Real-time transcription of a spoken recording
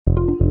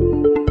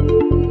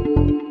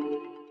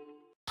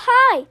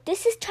Hi,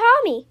 this is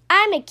Tommy.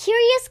 I'm a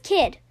curious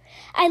kid.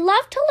 I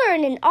love to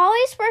learn and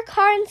always work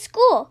hard in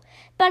school,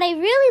 but I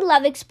really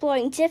love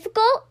exploring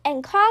difficult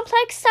and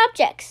complex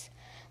subjects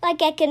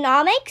like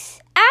economics,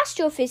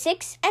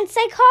 astrophysics, and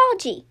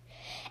psychology.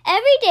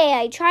 Every day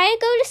I try to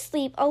go to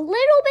sleep a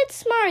little bit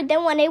smarter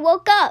than when I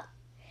woke up.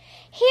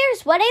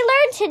 Here's what I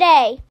learned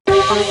today.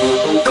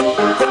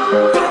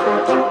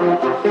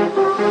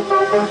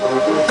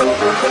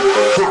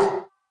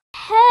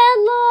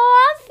 Hello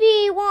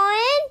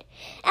everyone,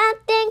 and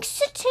thanks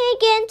for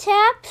tuning in to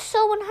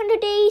episode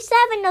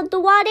 187 of the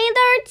What I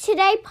Learned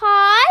Today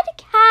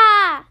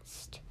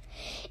podcast.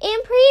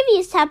 In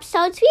previous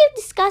episodes, we have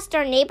discussed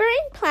our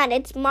neighboring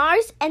planets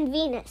Mars and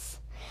Venus.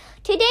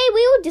 Today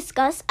we will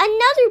discuss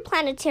another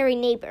planetary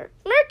neighbor,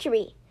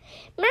 Mercury.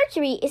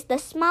 Mercury is the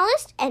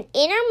smallest and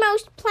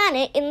innermost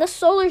planet in the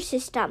solar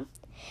system.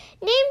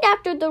 Named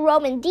after the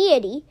Roman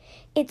deity,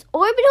 its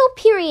orbital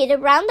period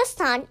around the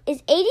Sun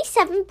is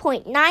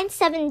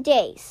 87.97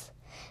 days.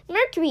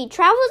 Mercury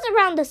travels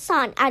around the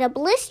Sun at a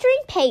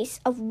blistering pace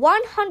of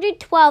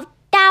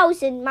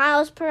 112,000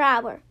 miles per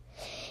hour.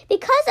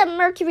 Because of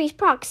Mercury's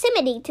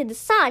proximity to the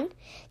Sun,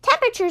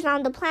 temperatures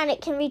on the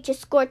planet can reach a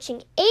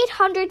scorching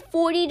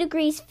 840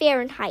 degrees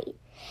Fahrenheit.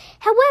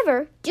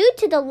 However, due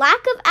to the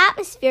lack of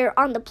atmosphere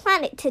on the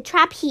planet to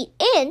trap heat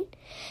in,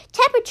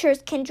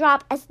 temperatures can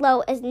drop as low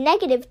as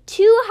negative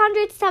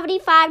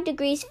 275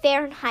 degrees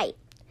Fahrenheit.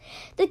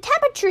 The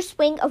temperature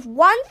swing of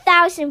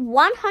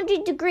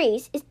 1,100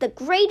 degrees is the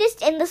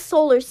greatest in the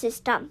solar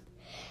system.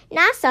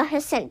 NASA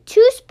has sent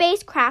 2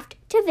 spacecraft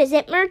to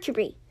visit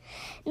Mercury.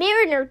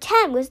 Mariner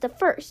 10 was the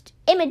first,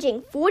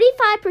 imaging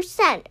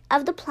 45%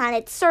 of the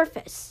planet's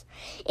surface.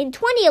 In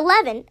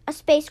 2011, a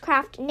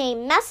spacecraft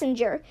named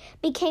Messenger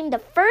became the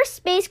first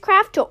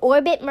spacecraft to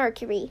orbit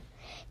Mercury.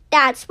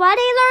 That's what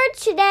I learned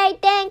today.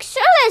 Thanks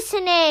for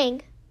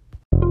listening.